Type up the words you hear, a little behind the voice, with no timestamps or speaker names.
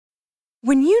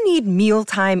When you need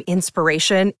mealtime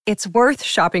inspiration, it's worth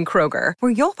shopping Kroger,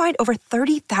 where you'll find over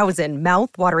 30,000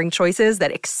 mouth-watering choices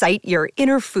that excite your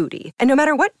inner foodie. And no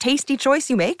matter what tasty choice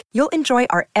you make, you'll enjoy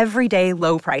our everyday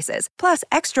low prices, plus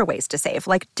extra ways to save,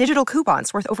 like digital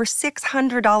coupons worth over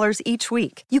 $600 each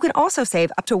week. You can also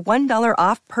save up to $1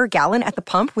 off per gallon at the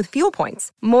pump with fuel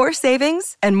points. More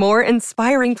savings and more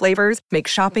inspiring flavors make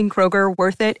shopping Kroger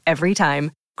worth it every time.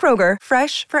 Kroger,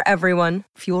 fresh for everyone.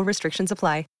 Fuel restrictions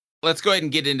apply. Let's go ahead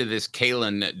and get into this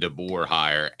Kalen DeBoer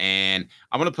hire. And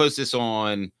I'm going to post this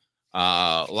on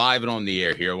live and on the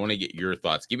air here. I want to get your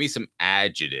thoughts. Give me some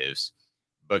adjectives,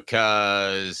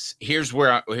 because here's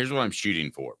what I'm shooting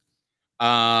for.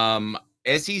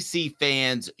 SEC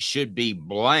fans should be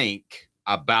blank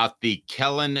about the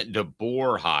Kalen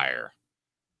DeBoer hire.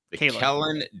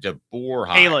 Kalen DeBoer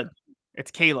hire.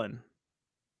 It's Kalen.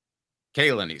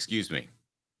 Kalen, excuse me.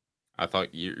 I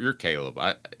thought you're Caleb.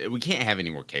 We can't have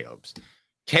any more Calebs.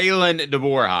 Kalen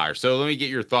DeBoer hire. So let me get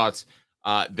your thoughts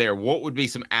there. What would be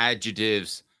some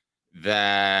adjectives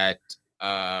that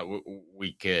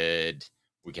we could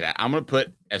add? I'm going to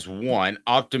put as one: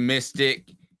 optimistic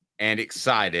and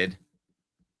excited.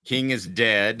 King is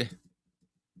dead.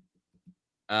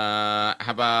 How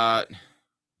about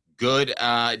good?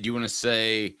 Do you want to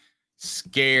say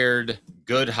scared?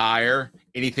 Good hire.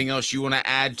 Anything else you want to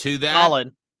add to that?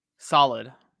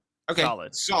 Solid. Okay.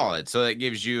 Solid. So that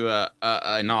gives you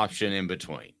an option in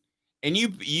between. And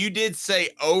you did say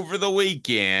over the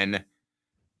weekend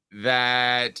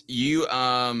that you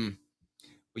said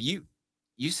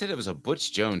it was a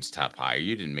Butch Jones type hire.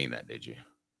 You didn't mean that, did you?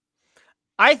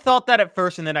 I thought that at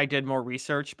first, and then I did more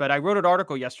research, but I wrote an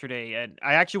article yesterday, and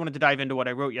I actually wanted to dive into what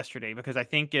I wrote yesterday, because I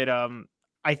think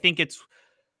it's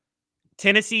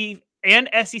Tennessee and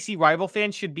SEC rival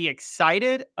fans should be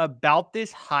excited about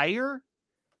this hire,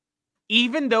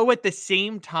 even though at the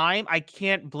same time, I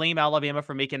can't blame Alabama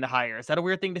for making the hire. Is that a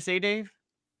weird thing to say, Dave?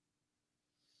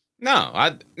 No,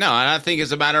 and I think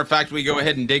as a matter of fact, we go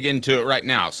ahead and dig into it right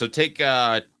now. So take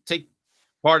part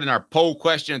in our poll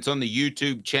question. It's on the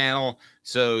YouTube channel.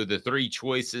 So the three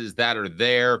choices that are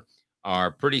there are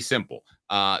pretty simple.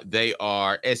 They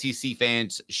are SEC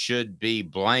fans should be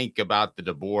blank about the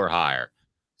DeBoer hire.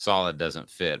 Solid doesn't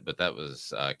fit, but that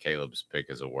was Caleb's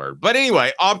pick as a word. But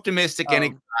anyway, optimistic and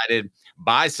excited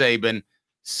by Saban,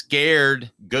 scared,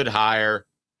 good hire,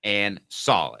 and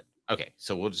solid. Okay,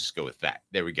 so we'll just go with that.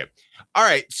 There we go. All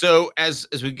right, so as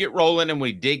we get rolling and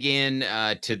we dig in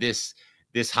to this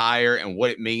hire and what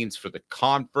it means for the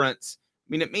conference, I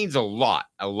mean, it means a lot.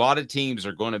 A lot of teams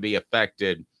are going to be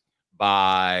affected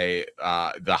by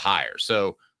the hire.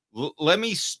 So let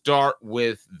me start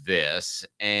with this,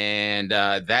 and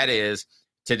that is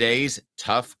today's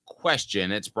tough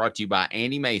question. It's brought to you by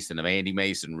Andy Mason of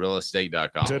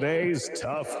AndyMasonRealEstate.com. Today's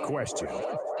tough question.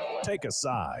 Take a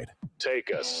side. Take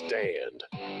a stand.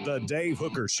 The Dave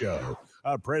Hooker Show,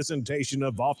 a presentation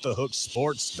of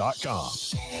OffTheHookSports.com.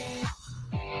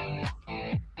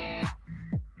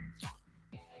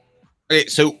 Okay,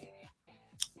 so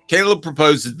Caleb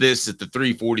proposes this at the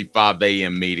 3:45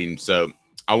 a.m. meeting, so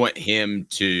I want him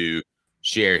to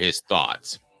share his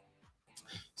thoughts.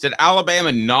 He said,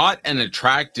 Alabama, not an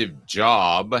attractive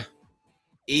job,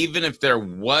 even if there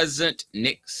wasn't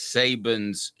Nick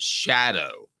Saban's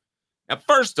shadow. Now,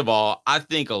 first of all, I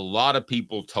think a lot of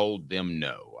people told them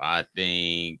no. I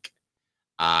think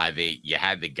you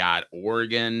had the guy at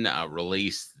Oregon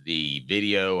release the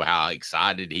video, how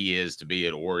excited he is to be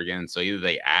at Oregon. So either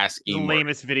they ask him. The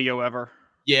lamest video ever.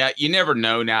 Yeah, you never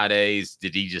know nowadays.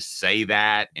 Did he just say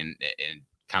that and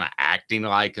kind of acting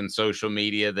like in social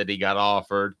media that he got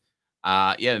offered?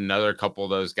 Yeah, another couple of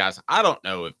those guys. I don't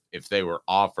know if they were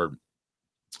offered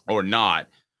or not,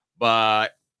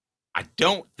 but I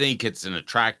don't think it's an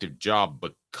attractive job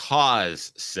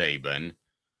because Saban.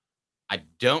 I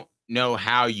don't know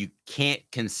how you can't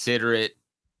consider it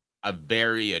a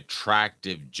very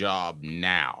attractive job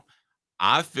now.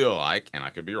 I feel like, and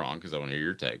I could be wrong because I want to hear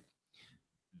your take,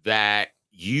 that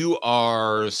you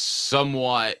are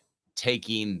somewhat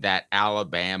taking that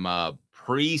Alabama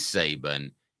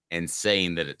pre-Saban and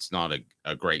saying that it's not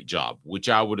a great job, which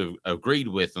I would have agreed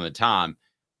with in the time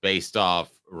based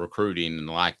off recruiting and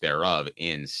lack thereof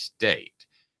in state.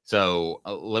 So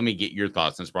let me get your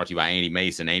thoughts. And it's brought to you by Andy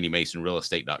Mason,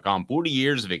 AndyMasonRealEstate.com. 40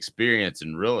 years of experience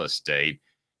in real estate.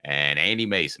 And Andy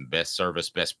Mason, best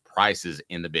service, best prices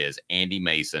in the biz.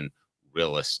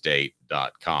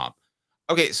 AndyMasonRealEstate.com.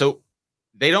 Okay, so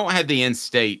they don't have the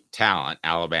in-state talent,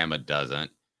 Alabama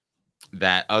doesn't,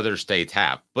 that other states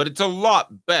have, but it's a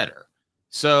lot better.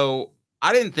 So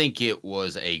I didn't think it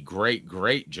was a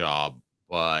great job,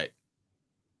 but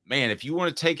man, if you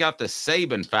want to take out the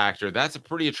Saban factor, that's a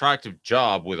pretty attractive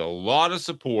job with a lot of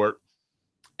support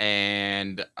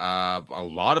and a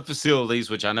lot of facilities,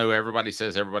 which I know everybody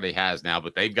says everybody has now,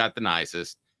 but they've got the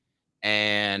nicest.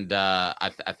 And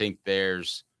I think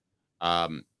there's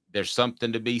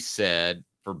something to be said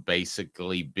for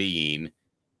basically being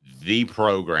the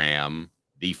program,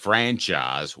 the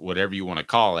franchise, whatever you want to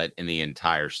call it, in the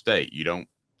entire state. You don't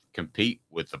compete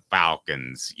with the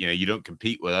Falcons. You don't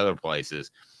compete with other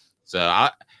places. So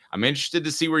I'm interested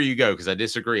to see where you go because I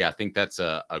disagree. I think that's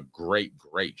a great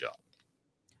job.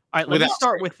 All right, let me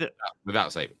start with it.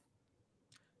 Without saving.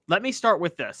 Let me start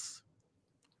with this.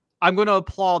 I'm going to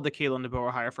applaud the Kalen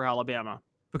DeBoer hire for Alabama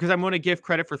because I'm going to give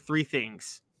credit for three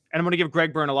things. And I'm going to give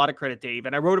Greg Byrne a lot of credit, Dave.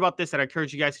 And I wrote about this, and I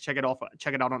encourage you guys to check it out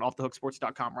on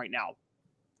offthehooksports.com right now.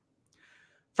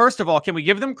 First of all, can we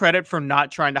give them credit for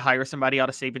not trying to hire somebody out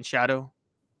of Saban's shadow?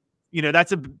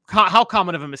 That's how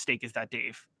common of a mistake is that,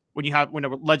 Dave? When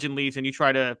a legend leaves and you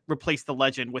try to replace the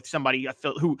legend with somebody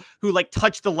who like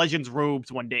touched the legend's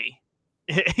robes one day.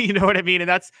 You know what I mean? And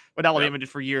that's what Alabama did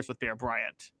for years with Bear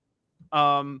Bryant.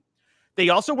 They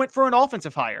also went for an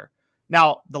offensive hire.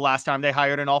 Now, the last time they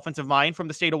hired an offensive mind from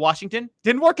the state of Washington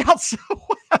didn't work out so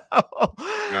well.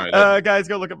 No, guys,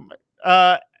 go look at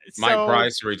Mike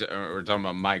Price. We're talking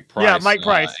about Mike Price. Yeah, Mike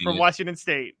Price from Washington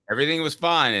State. Everything was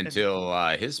fine until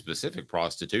his specific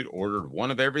prostitute ordered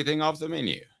one of everything off the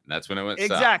menu. That's when it went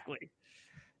exactly. South.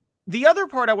 The other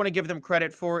part I want to give them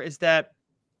credit for is that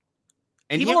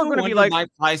people are going to be like, Mike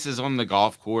Price is on the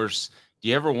golf course. Do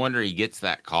you ever wonder he gets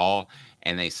that call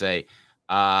and they say,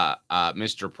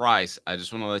 Mr. Price, I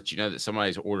just want to let you know that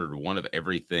somebody's ordered one of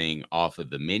everything off of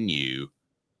the menu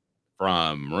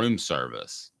from room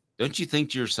service. Don't you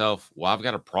think to yourself, well, I've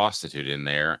got a prostitute in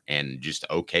there and just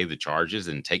okay the charges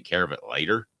and take care of it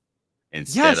later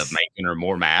instead of making her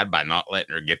more mad by not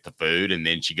letting her get the food and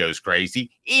then she goes crazy?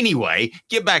 Anyway,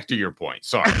 get back to your point.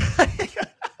 Sorry.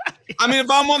 I mean, if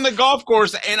I'm on the golf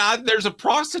course and there's a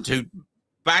prostitute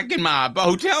back in my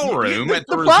hotel room at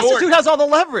the resort, prostitute has all the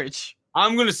leverage.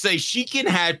 I'm going to say she can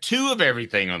have two of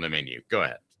everything on the menu. Go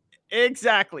ahead.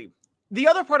 Exactly. The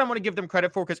other part I'm going to give them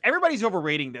credit for, because everybody's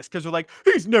overrating this, because they're like,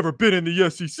 he's never been in the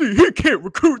SEC. He can't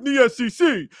recruit in the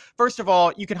SEC. First of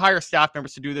all, you can hire staff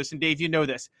members to do this. And Dave, you know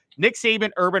this. Nick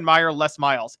Saban, Urban Meyer, Les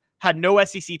Miles had no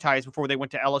SEC ties before they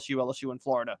went to LSU, and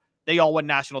Florida. They all won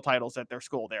national titles at their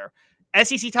school there.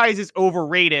 SEC ties is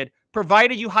overrated,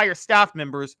 provided you hire staff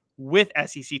members with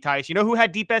SEC ties. You know who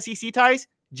had deep SEC ties?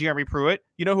 Jeremy Pruitt.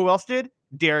 You know who else did?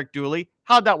 Derek Dooley.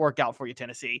 How'd that work out for you,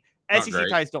 Tennessee? SEC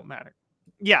ties don't matter.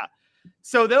 Yeah.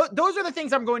 So those are the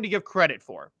things I'm going to give credit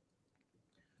for.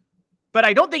 But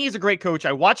I don't think he's a great coach.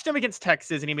 I watched him against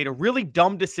Texas, and he made a really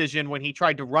dumb decision when he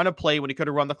tried to run a play when he could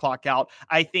have run the clock out.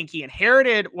 I think he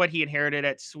inherited what he inherited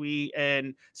at SWE,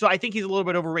 and so I think he's a little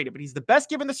bit overrated, but he's the best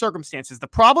given the circumstances. The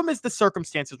problem is the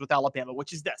circumstances with Alabama,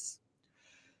 which is this.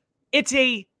 It's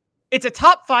a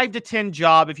top 5 to 10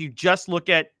 job if you just look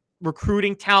at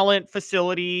recruiting talent,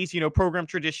 facilities, program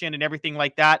tradition and everything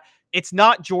like that. It's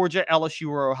not Georgia, LSU,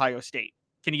 or Ohio State.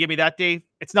 Can you give me that, Dave?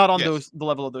 It's not on the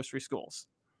level of those three schools.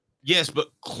 Yes, but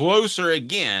closer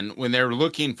again when they're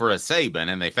looking for a Saban,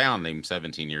 and they found him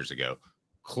 17 years ago,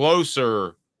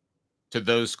 closer to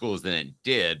those schools than it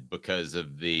did because of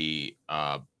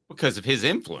his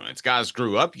influence. Guys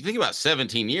grew up. You think about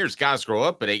 17 years, guys grow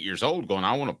up at 8 years old going,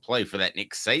 I want to play for that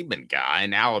Nick Saban guy.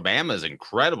 And Alabama is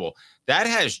incredible. That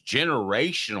has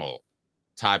generational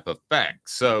type effect.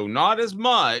 So not as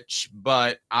much,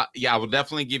 but I will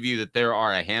definitely give you that there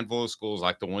are a handful of schools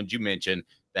like the ones you mentioned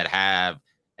that have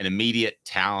an immediate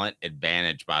talent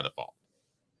advantage by default.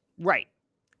 Right.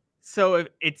 So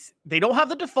they don't have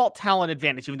the default talent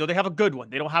advantage, even though they have a good one.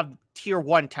 They don't have tier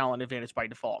 1 talent advantage by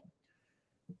default.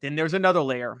 Then there's another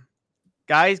layer.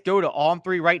 Guys, go to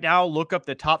On3 right now. Look up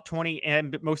the top 20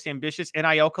 and most ambitious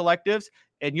NIL collectives,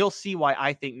 and you'll see why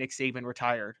I think Nick Saban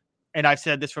retired. And I've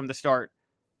said this from the start.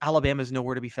 Alabama is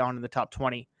nowhere to be found in the top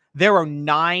 20. There are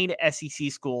 9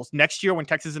 SEC schools. Next year, when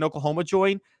Texas and Oklahoma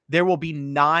join, there will be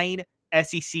 9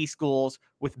 SEC schools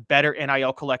with better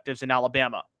NIL collectives than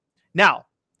Alabama. Now,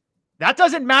 that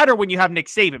doesn't matter when you have Nick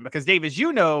Saban, because, Dave, as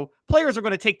you know, players are going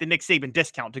to take the Nick Saban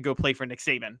discount to go play for Nick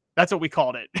Saban. That's what we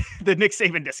called it, the Nick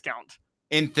Saban discount.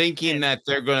 In thinking that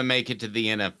they're going to make it to the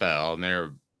NFL,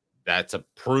 and that's a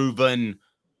proven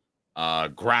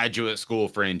graduate school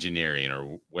for engineering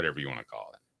or whatever you want to call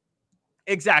it.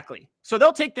 Exactly. So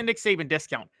they'll take the Nick Saban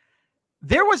discount.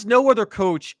 There was no other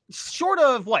coach, short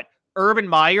of Urban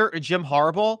Meyer or Jim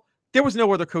Harbaugh. There was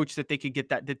no other coach that they could get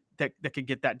that could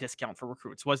get that discount for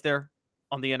recruits. Was there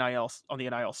on the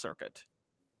NIL circuit?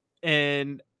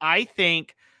 And I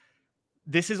think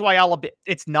this is why Alabama,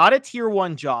 it's not a tier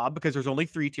 1 job because there's only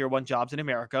 3 tier 1 jobs in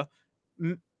America.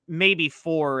 Maybe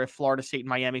 4 if Florida State and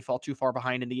Miami fall too far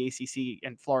behind in the ACC,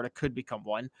 and Florida could become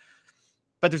one.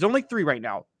 But there's only 3 right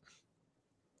now.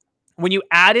 When you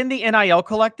add in the NIL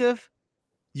collective,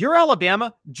 you're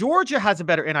Alabama. Georgia has a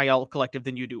better NIL collective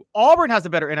than you do. Auburn has a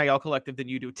better NIL collective than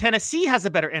you do. Tennessee has a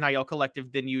better NIL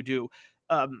collective than you do.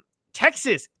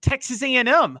 Texas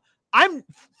A&M. I'm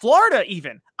Florida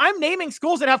even. I'm naming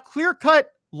schools that have clear-cut,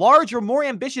 large, or more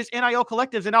ambitious NIL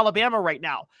collectives in Alabama right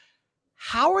now.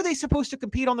 How are they supposed to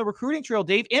compete on the recruiting trail,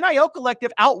 Dave? NIL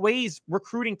collective outweighs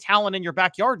recruiting talent in your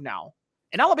backyard now.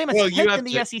 And Alabama's 10th in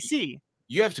the SEC.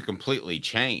 You have to completely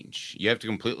change. You have to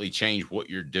completely change what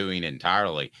you're doing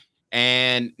entirely.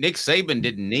 And Nick Saban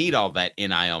didn't need all that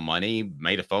NIL money. He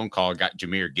made a phone call, got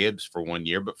Jahmyr Gibbs for 1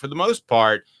 year. But for the most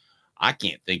part, I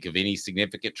can't think of any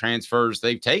significant transfers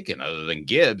they've taken other than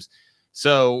Gibbs.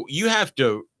 So you have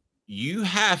to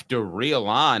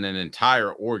realign an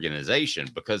entire organization,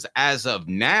 because as of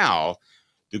now,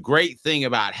 the great thing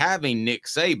about having Nick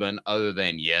Saban, other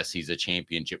than, yes, he's a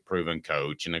championship proven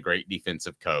coach and a great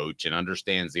defensive coach and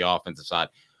understands the offensive side,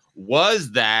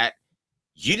 was that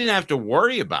you didn't have to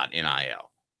worry about NIL,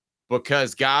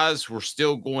 because guys were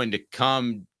still going to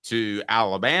come to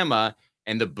Alabama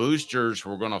and the boosters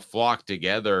were going to flock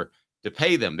together to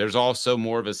pay them. There's also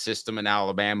more of a system in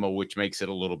Alabama, which makes it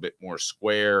a little bit more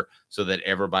square so that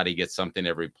everybody gets something,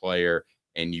 every player.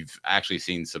 And you've actually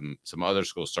seen some other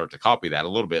schools start to copy that a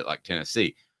little bit, like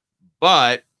Tennessee.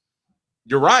 But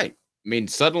you're right. I mean,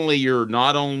 suddenly you're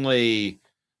not only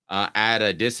at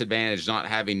a disadvantage not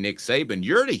having Nick Saban,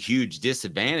 you're at a huge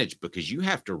disadvantage because you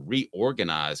have to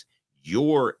reorganize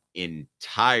your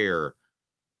entire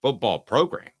football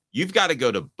program. You've got to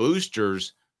go to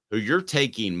boosters who you're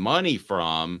taking money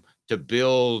from to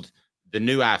build the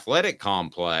new athletic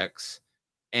complex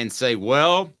and say,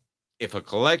 well, if a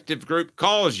collective group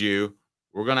calls you,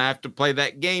 we're going to have to play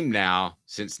that game now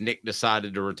since Nick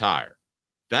decided to retire.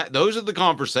 Those are the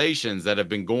conversations that have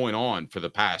been going on for the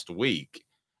past week.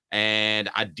 And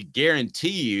I guarantee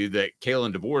you that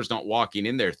Kalen DeBoer is not walking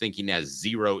in there thinking he has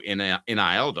zero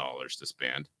NIL dollars to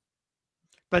spend.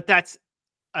 But that's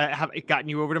have it gotten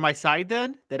you over to my side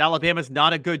then? That Alabama's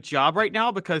not a good job right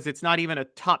now because it's not even a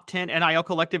top 10 NIL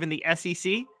collective in the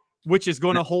SEC, which is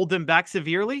going to hold them back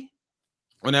severely?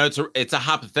 Well, no, it's a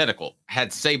hypothetical.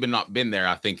 Had Saban not been there,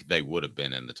 I think they would have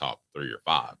been in the top 3 or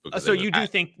 5. So you do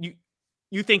think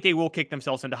you think they will kick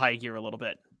themselves into high gear a little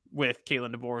bit with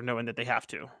Kalen DeBoer knowing that they have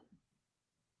to?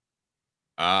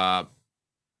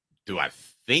 Do I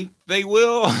think they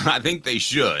will? I think they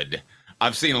should.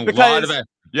 I've seen a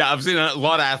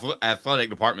lot of athletic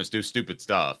departments do stupid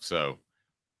stuff. So,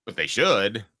 but they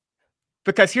should.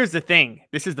 Because here's the thing.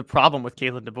 This is the problem with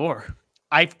Kalen DeBoer.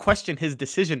 I've questioned his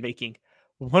decision making.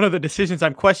 One of the decisions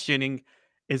I'm questioning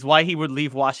is why he would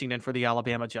leave Washington for the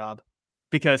Alabama job.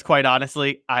 Because quite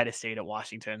honestly, I'd have stayed at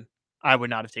Washington. I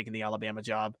would not have taken the Alabama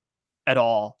job at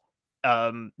all.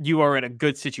 You are in a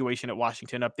good situation at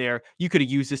Washington up there. You could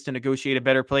have used this to negotiate a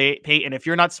better pay. And if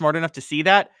you're not smart enough to see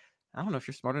that, I don't know if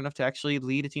you're smart enough to actually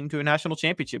lead a team to a national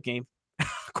championship game.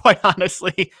 Quite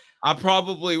honestly, I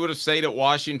probably would have stayed at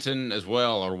Washington as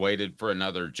well or waited for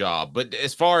another job. But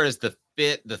as far as the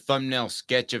fit, the thumbnail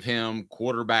sketch of him,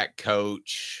 quarterback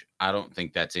coach, I don't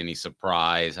think that's any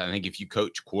surprise. I think if you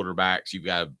coach quarterbacks, you've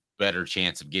got a better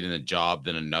chance of getting a job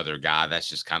than another guy. That's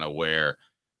just kind of where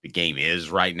the game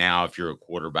is right now. If you're a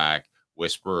quarterback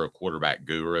whisperer, a quarterback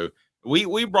guru,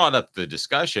 we brought up the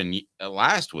discussion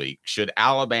last week. Should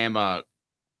Alabama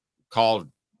call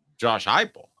Josh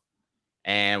Heupel?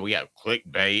 And we got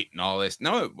clickbait and all this.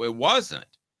 No, it wasn't.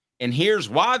 And here's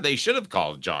why they should have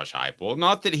called Josh Heupel.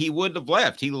 Not that he would have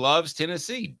left. He loves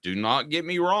Tennessee. Do not get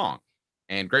me wrong.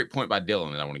 And great point by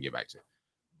Dylan that I want to get back to.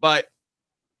 But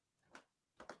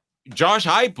Josh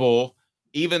Heupel,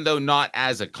 even though not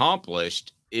as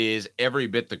accomplished, is every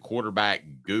bit the quarterback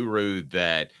guru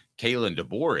that Kalen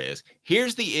DeBoer is.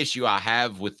 Here's the issue I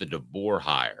have with the DeBoer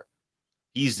hire.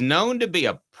 He's known to be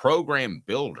a program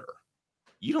builder.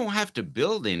 You don't have to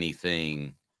build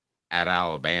anything at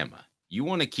Alabama. You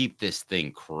want to keep this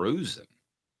thing cruising.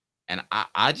 And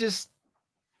I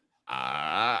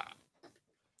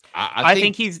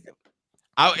think he's.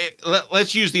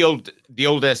 Let's use the old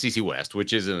SEC West,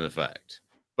 which is in effect.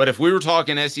 But if we were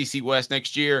talking SEC West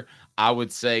next year, I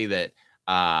would say that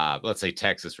let's say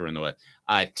Texas were in the West.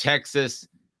 Texas,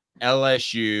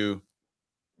 LSU,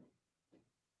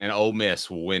 and Ole Miss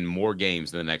will win more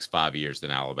games in the next 5 years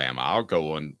than Alabama. I'll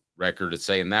go on record as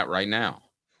saying that right now.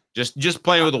 Just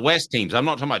playing with the West teams. I'm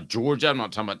not talking about Georgia. I'm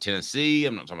not talking about Tennessee.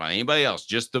 I'm not talking about anybody else.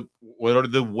 Just what are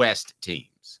the West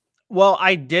teams? Well,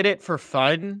 I did it for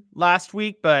fun last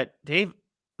week, but Dave,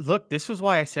 look, this was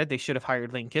why I said they should have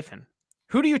hired Lane Kiffin.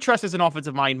 Who do you trust as an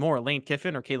offensive mind more, Lane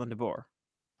Kiffin or Kalen DeBoer?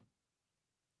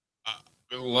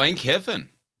 Lane Kiffin.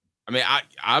 I mean,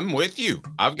 I'm with you.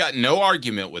 I've got no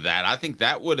argument with that. I think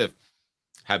that would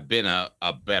have been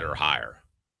a better hire.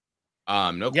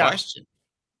 No Yeah, question.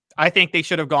 I think they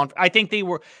should have gone. I think they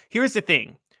were. Here's the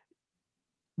thing: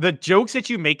 the jokes that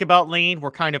you make about Lane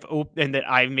were kind of open, and that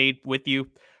I made with you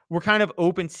were kind of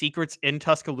open secrets in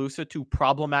Tuscaloosa to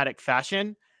problematic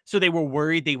fashion. So they were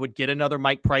worried they would get another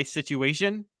Mike Price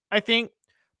situation, I think.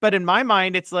 But in my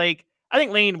mind, it's like I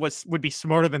think Lane would be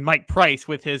smarter than Mike Price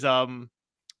with his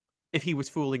if he was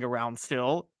fooling around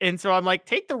still. And so I'm like,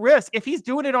 take the risk. If he's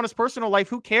doing it on his personal life,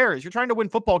 who cares? You're trying to win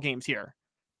football games here.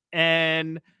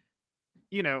 And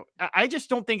I just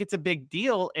don't think it's a big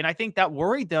deal. And I think that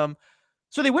worried them.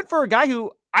 So they went for a guy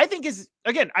who I think is,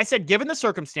 again, I said, given the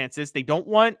circumstances, they don't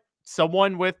want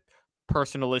someone with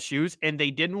personal issues, and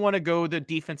they didn't want to go the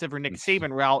defensive or Nick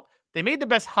Saban route. They made the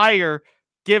best hire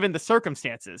given the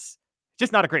circumstances.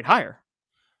 Just not a great hire.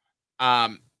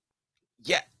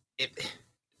 Yeah,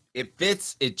 it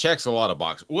fits. It checks a lot of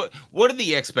boxes. What are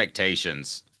the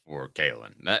expectations for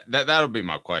Kalen? That'll be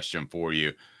my question for you.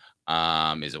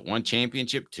 Is it one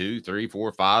championship, 2, 3,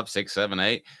 4, 5, 6, 7,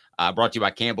 8? Brought to you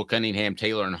by Campbell, Cunningham,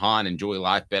 Taylor, and Hahn. Enjoy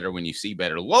life better when you see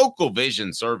better. Local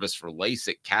vision service for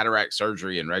LASIK, cataract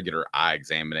surgery, and regular eye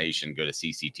examination. Go to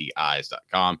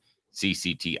ccteyes.com,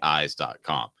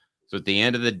 ccteyes.com. So at the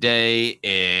end of the day,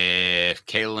 if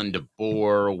Kalen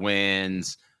DeBoer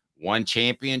wins one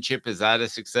championship, is that a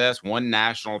success? One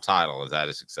national title, is that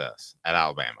a success at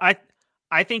Alabama?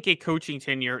 I think a coaching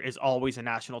tenure is always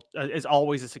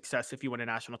a success if you win a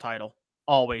national title.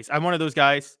 Always. I'm one of those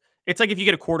guys. It's like if you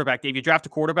get a quarterback, Dave, you draft a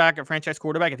quarterback, a franchise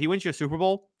quarterback. If he wins you a Super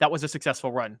Bowl, that was a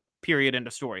successful run. Period. End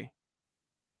of story.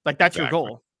 Like that's your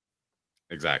goal.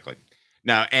 Exactly.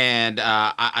 No, and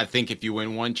I think if you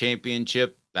win one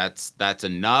championship, that's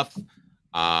enough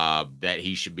that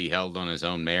he should be held on his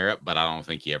own merit, but I don't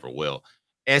think he ever will.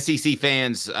 SEC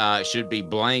fans should be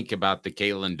blank about the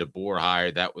Kalen DeBoer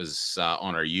hire. That was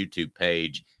on our YouTube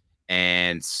page.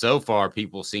 And so far,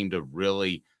 people seem to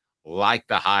really like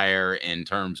the hire in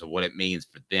terms of what it means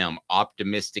for them.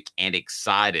 Optimistic and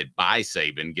excited by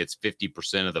Saban gets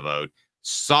 50% of the vote.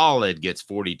 Solid gets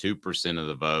 42% of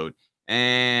the vote.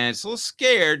 And it's a little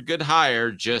scared. Good hire,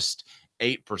 just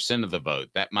 8% of the vote.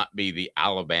 That might be the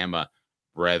Alabama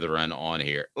brethren on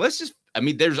here.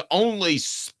 There's only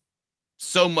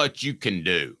so much you can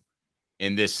do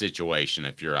in this situation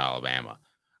if you're Alabama.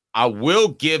 I will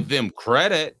give them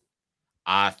credit.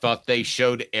 I thought they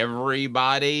showed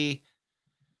everybody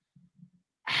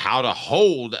how to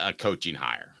hold a coaching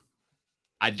hire.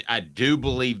 I do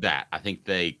believe that. I think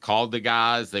they called the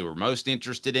guys they were most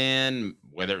interested in,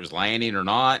 whether it was landing or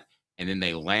not, and then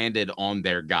they landed on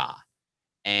their guy.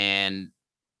 And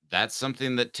that's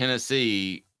something that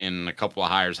Tennessee in a couple of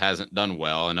hires hasn't done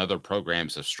well, and other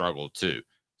programs have struggled too.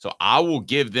 So I will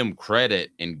give them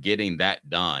credit in getting that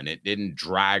done. It didn't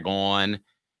drag on,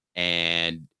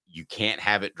 and you can't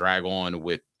have it drag on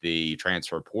with the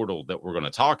transfer portal that we're going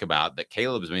to talk about that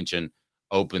Caleb's mentioned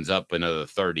opens up another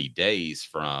 30 days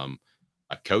from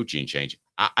a coaching change.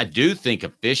 I do think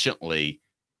efficiently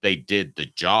they did the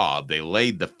job. They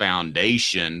laid the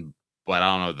foundation, but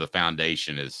I don't know if the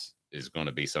foundation is going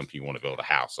to be something you want to build a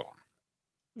house on.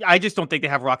 I just don't think they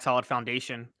have rock solid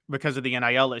foundation because of the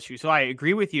NIL issue. So I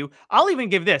agree with you. I'll even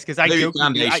give this because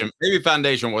maybe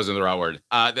foundation wasn't the right word.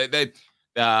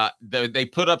 They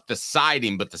put up the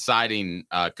siding, but the siding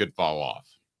could fall off.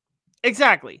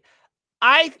 Exactly.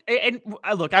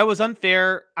 Look, I was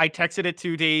unfair. I texted it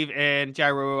to Dave and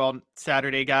Gyro on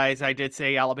Saturday, guys. I did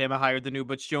say Alabama hired the new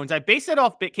Butch Jones. I based it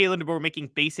off Kalen DeBoer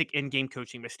making basic in-game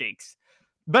coaching mistakes.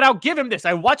 But I'll give him this.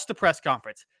 I watched the press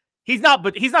conference. He's not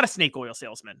a snake oil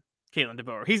salesman, Kalen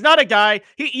DeBoer. He's not a guy.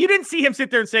 You didn't see him sit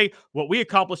there and say, what we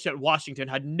accomplished at Washington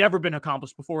had never been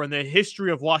accomplished before in the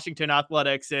history of Washington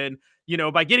athletics. And,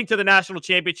 by getting to the national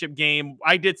championship game,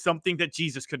 I did something that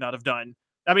Jesus could not have done.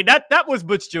 I mean, that was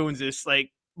Butch Jones's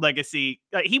legacy.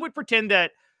 He would pretend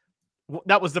that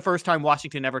that was the first time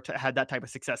Washington ever had that type of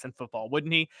success in football,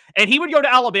 wouldn't he? And he would go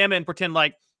to Alabama and pretend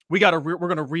like we're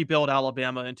going to rebuild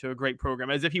Alabama into a great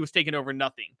program, as if he was taking over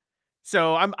nothing.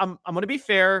 So I'm going to be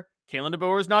fair. Kalen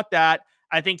DeBoer is not that.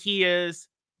 I think he is.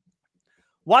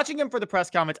 Watching him for the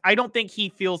press comments, I don't think he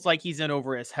feels like he's in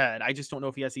over his head. I just don't know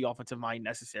if he has the offensive mind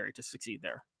necessary to succeed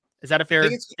there. Is that a fair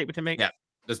statement to make? Yeah,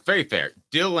 that's very fair.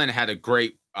 Dylan had a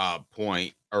great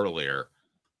point earlier,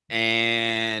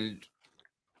 and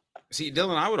See,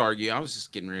 Dylan, I would argue, I was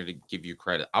just getting ready to give you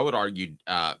credit. I would argue,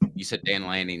 you said Dan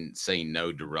Lanning saying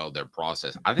no derailed their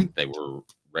process. I think they were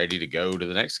ready to go to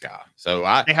the next guy. So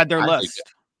They had their I think,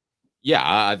 list.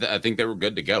 yeah, I think they were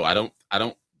good to go. I don't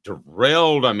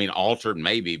derailed. I mean, altered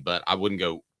maybe, but I wouldn't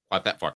go quite that far.